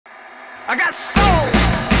I got soul,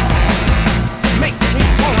 make me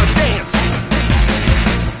wanna dance.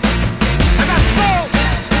 I got soul,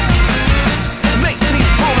 make me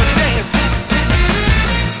wanna dance.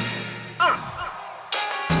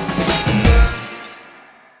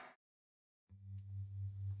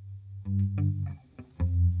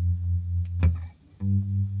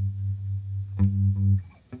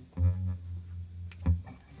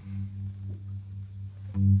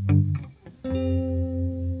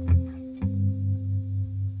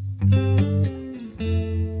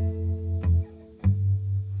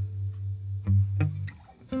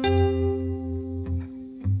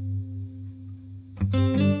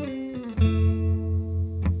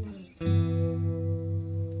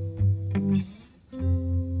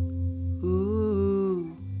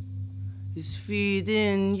 Who is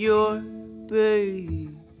feeding your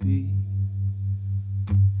baby?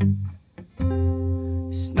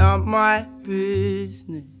 It's not my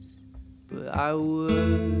business, but I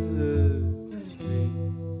worry.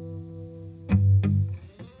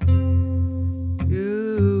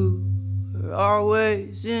 You are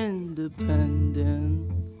always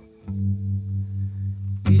independent.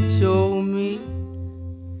 You told me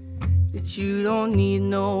that you don't need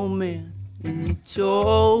no man, and you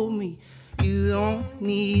told me you don't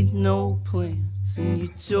need no plans, and you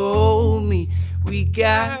told me we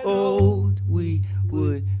got old, we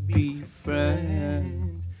would be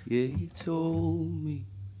friends. Yeah, you told me.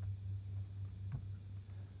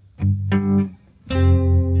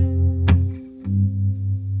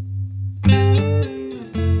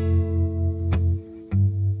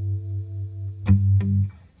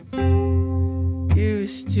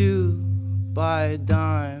 Used to buy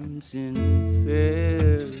dimes in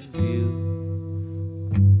Fairview.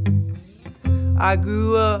 I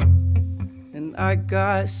grew up and I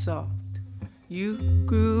got soft. You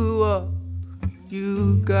grew up,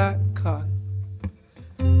 you got caught.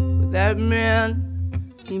 But that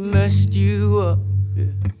man, he messed you up.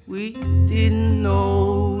 Yeah. We didn't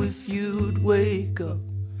know if you'd wake up.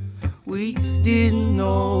 We didn't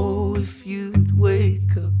know if you'd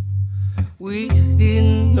wake up. We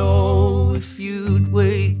didn't know if you'd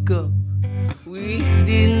wake up. We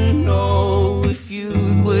didn't know if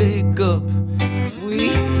you'd wake up. We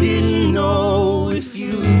didn't know if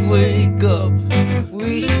you'd wake up.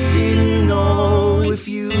 We didn't know if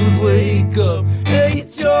you'd wake up. And you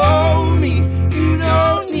told me you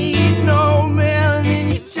don't need no man,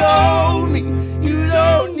 and you told me you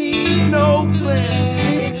don't need no plans,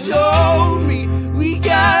 and you told me we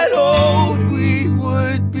got old, we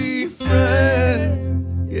would be friends.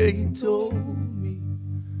 Yeah, you told me.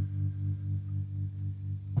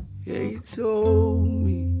 Yeah, you told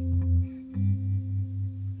me.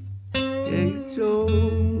 Yeah, you told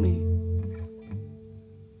me.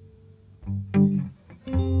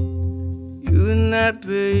 You and that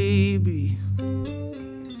baby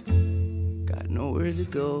got nowhere to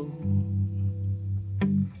go.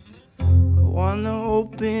 I wanna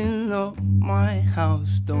open up my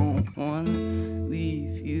house, don't wanna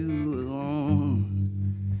leave you alone.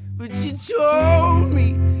 But you told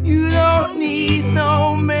me you don't need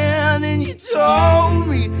no man, and you told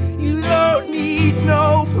me you don't need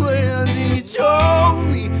no plans, and you told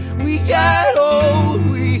me we got old,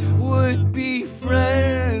 we would be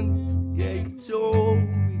friends. Yeah, you told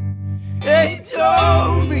me. Yeah, you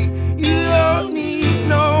told me you don't need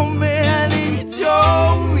no man, and you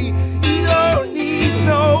told me you don't need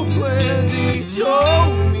no plans, and you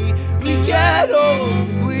told me we got old,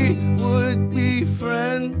 we would be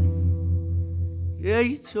friends. Yeah,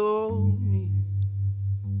 you told me.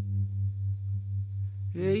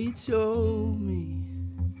 Yeah, you told me.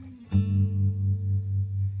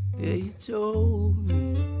 Yeah, you told me.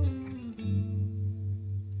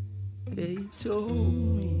 Yeah, you told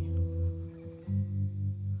me.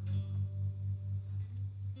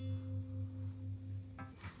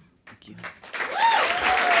 Thank you.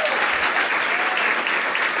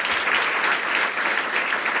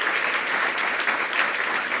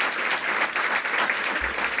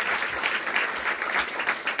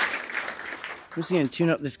 I'm just gonna tune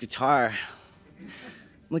up this guitar. I'm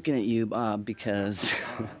looking at you, Bob, because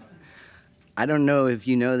I don't know if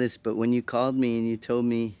you know this, but when you called me and you told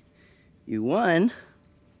me you won,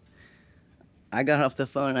 I got off the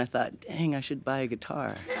phone and I thought, dang, I should buy a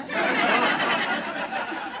guitar.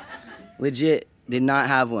 Legit, did not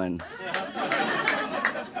have one.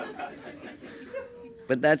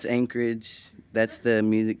 But that's Anchorage. That's the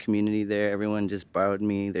music community there. Everyone just borrowed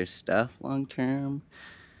me their stuff long term.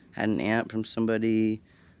 Had an amp from somebody,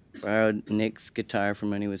 borrowed Nick's guitar from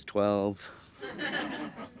when he was 12.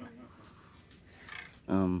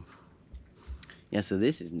 Yeah, so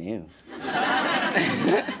this is new. You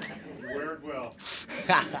wear it well.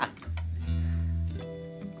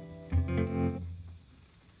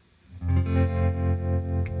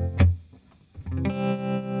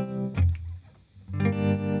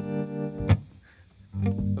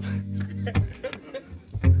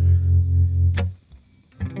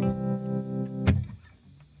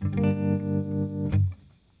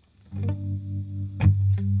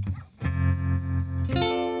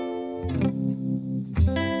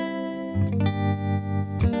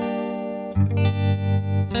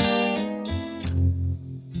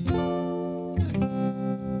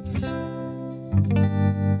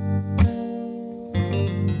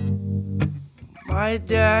 My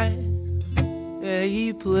dad, yeah,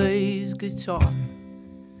 he plays guitar.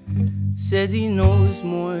 Says he knows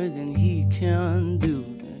more than he can do.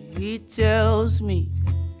 He tells me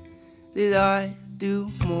that I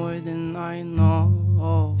do more than I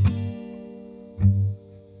know.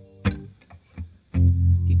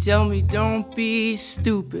 He tell me don't be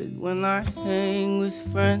stupid when I hang with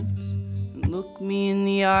friends and look me in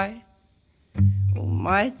the eye. Well,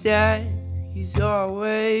 my dad, he's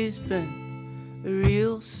always been a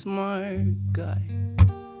real smart guy.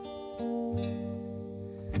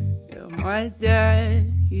 Yeah, my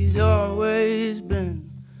dad, he's always been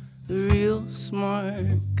a real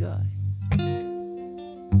smart guy.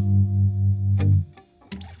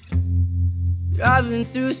 Driving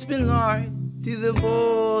through Spinard to the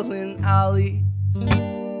bowling alley.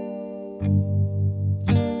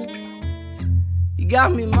 He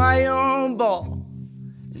got me my own ball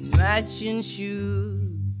and matching shoes.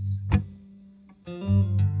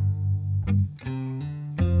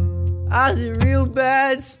 I was a real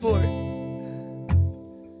bad sport.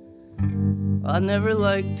 I never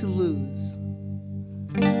liked to lose.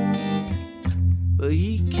 But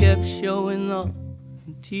he kept showing up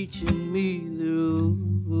and teaching me the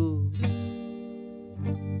rules.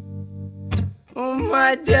 Oh,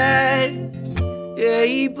 my dad, yeah,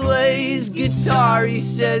 he plays guitar. He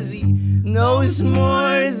says he knows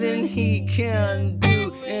more than he can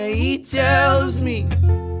do. And he tells me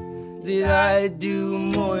that I do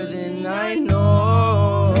more than I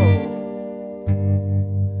know.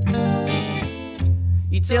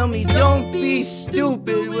 You tell me don't be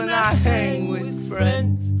stupid when I hang with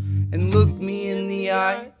friends and look me in the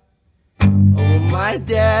eye. Oh, my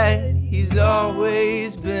dad, he's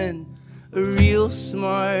always been a real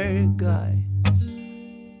smart guy.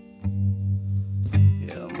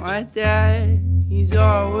 Yeah, my dad, he's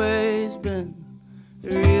always been a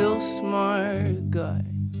real smart guy.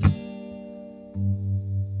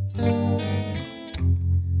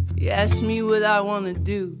 He asked me what I want to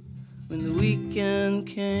do when the weekend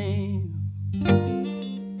came.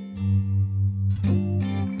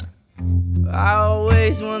 I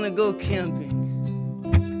always want to go camping,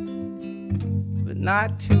 but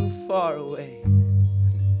not too far away.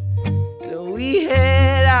 So we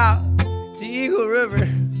head out to Eagle River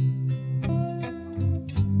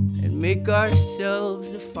and make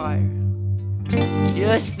ourselves a fire.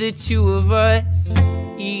 Just the two of us,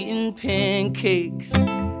 eating pancakes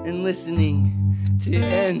and listening to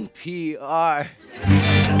NPR.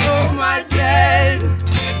 Oh, my dad,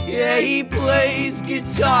 yeah, he plays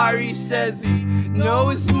guitar. He says he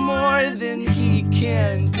knows more than he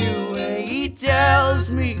can do. And he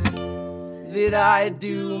tells me that I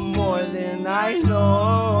do more than I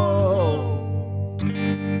know.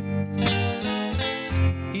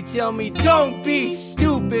 He tell me don't be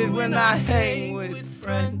stupid when I hang with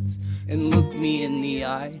friends and look me in the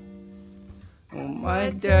eye. Oh,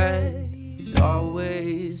 my dad, he's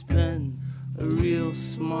always been a real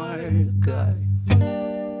smart guy. Yeah,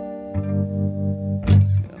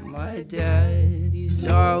 my dad, he's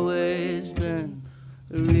always been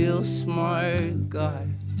a real smart guy.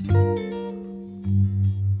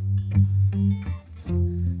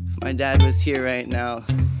 If my dad was here right now,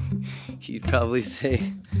 he'd probably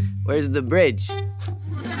say, "Where's the bridge?"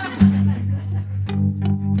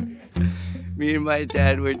 Me and my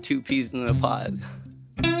dad were two peas in a pod.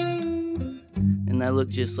 And I look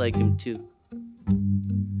just like him too.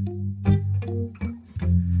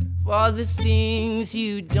 For all the things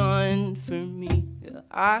you done for me,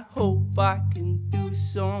 I hope I can do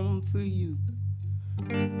some for you.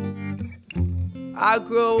 I'll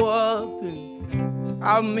grow up and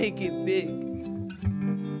I'll make it big.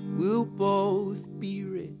 We'll both be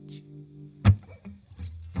rich.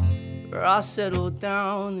 Or I'll settle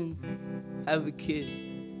down and have a kid,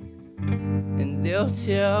 and they'll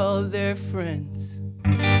tell their friends.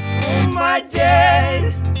 Oh, my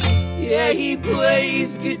dad, yeah, he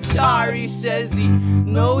plays guitar. He says he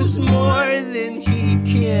knows more than he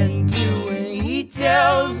can do, and he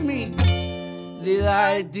tells me that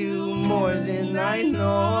I do more than I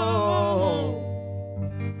know.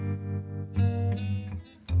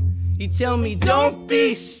 He tell me don't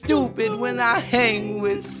be stupid when I hang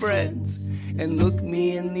with friends and look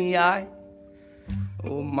me in the eye.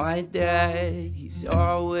 Oh, my dad, he's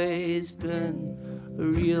always been a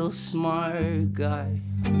real smart guy.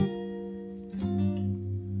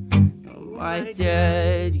 Oh, my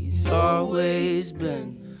dad, he's always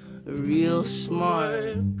been a real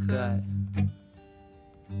smart guy.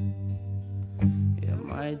 Yeah,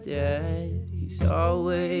 my dad, he's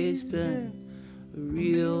always been a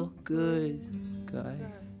real good guy.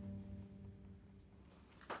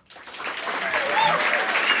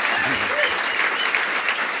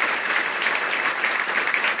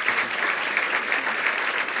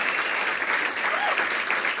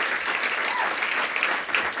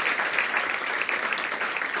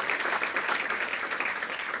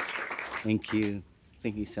 Thank you.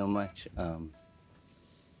 Thank you so much.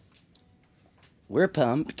 We're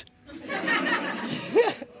pumped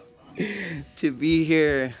to be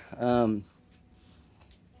here.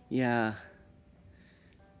 Yeah.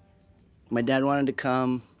 My dad wanted to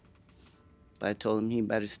come, but I told him he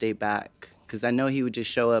better stay back because I know he would just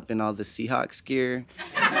show up in all the Seahawks gear.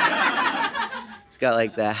 He's got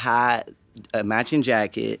like the hat, a matching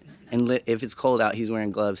jacket, and if it's cold out, he's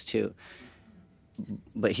wearing gloves too.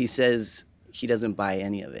 But he says he doesn't buy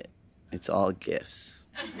any of it. It's all gifts.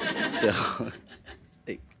 So,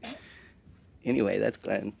 like, anyway, that's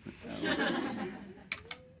Glenn.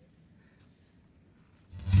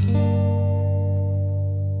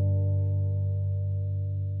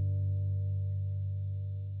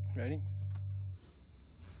 Ready?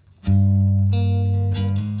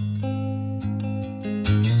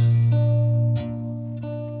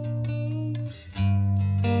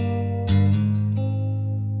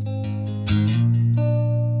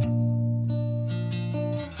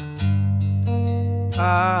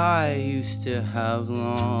 I used to have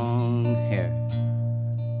long hair.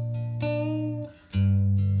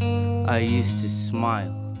 I used to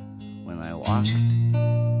smile when I walked.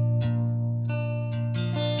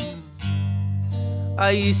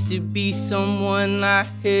 I used to be someone I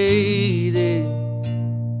hated.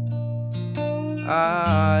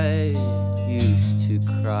 I used to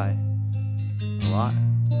cry a lot.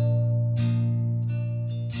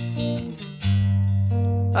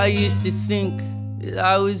 I used to think that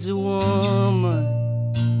I was a woman,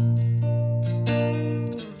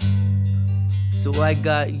 so I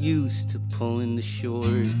got used to pulling the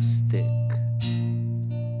short stick.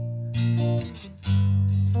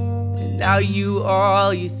 And now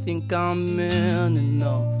you think I'm man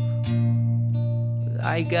enough, but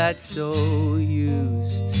I got so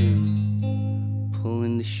used to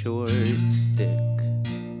pulling the short stick.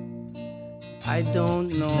 I don't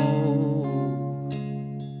know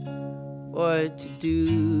what to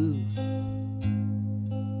do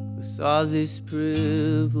with all this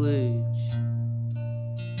privilege.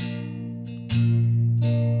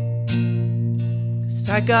 'Cause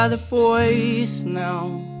I got a voice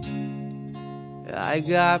now, I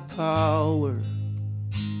got power,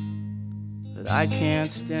 but I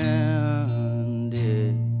can't stand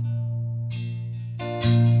it.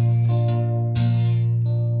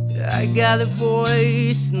 I got a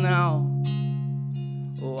voice now,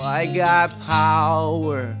 oh, I got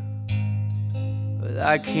power, but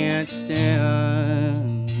I can't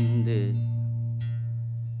stand it.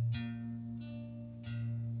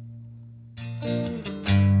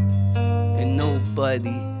 And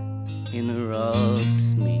nobody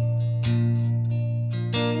interrupts me,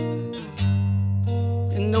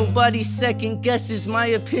 and nobody second guesses my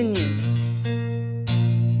opinions.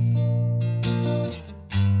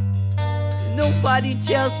 Nobody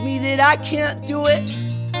tells me that I can't do it.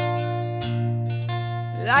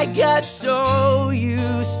 That I got so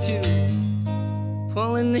used to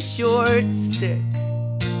pulling the short stick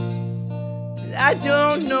that I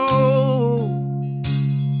don't know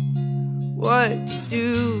what to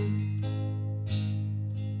do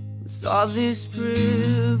with all this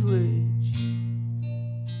privilege.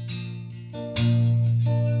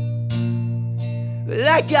 But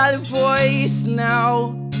I got a voice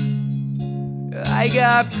now, I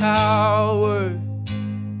got power,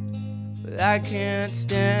 but I can't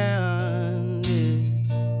stand it.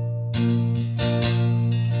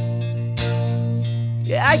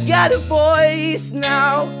 Yeah, I got a voice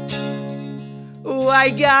now, oh, I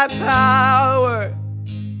got power,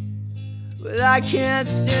 but I can't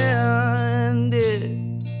stand it.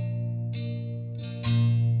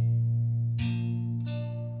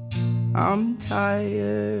 I'm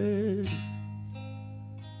tired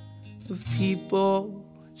of people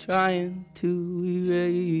trying to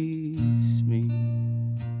erase me.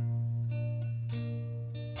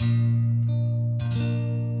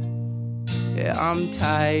 Yeah, I'm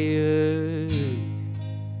tired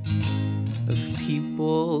of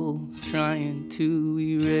people trying to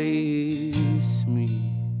erase me.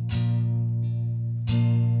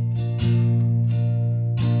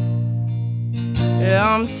 Yeah,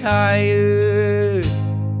 I'm tired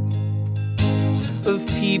of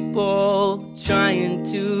people trying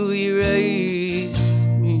to erase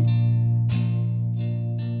me.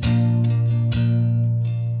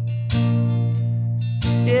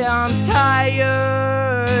 Yeah, I'm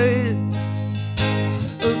tired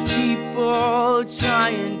of people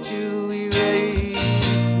trying to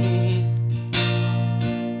erase me.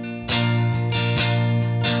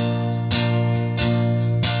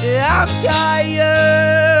 Yeah, I'm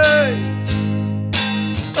tired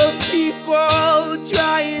of people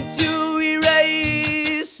trying to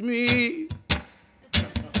erase me.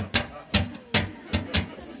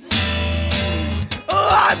 Oh,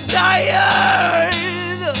 I'm tired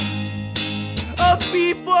of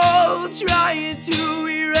people trying to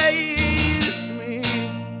erase me.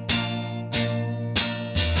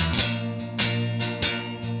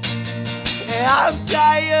 Yeah, I'm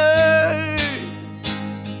tired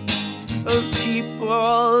of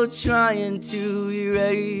people trying to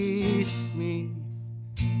erase me.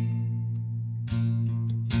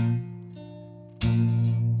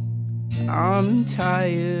 I'm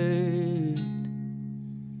tired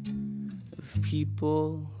of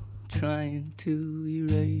people trying to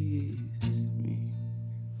erase me.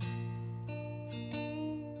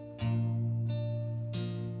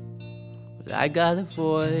 But I got a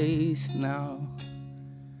voice now.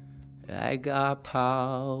 I got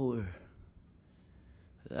power.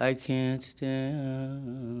 I can't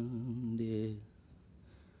stand it.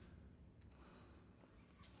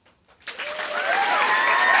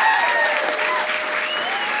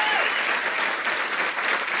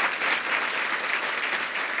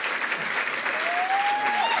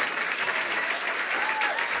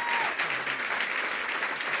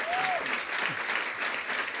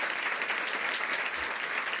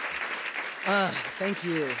 Thank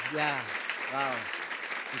you. Yeah. Wow.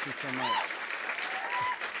 Thank you so much.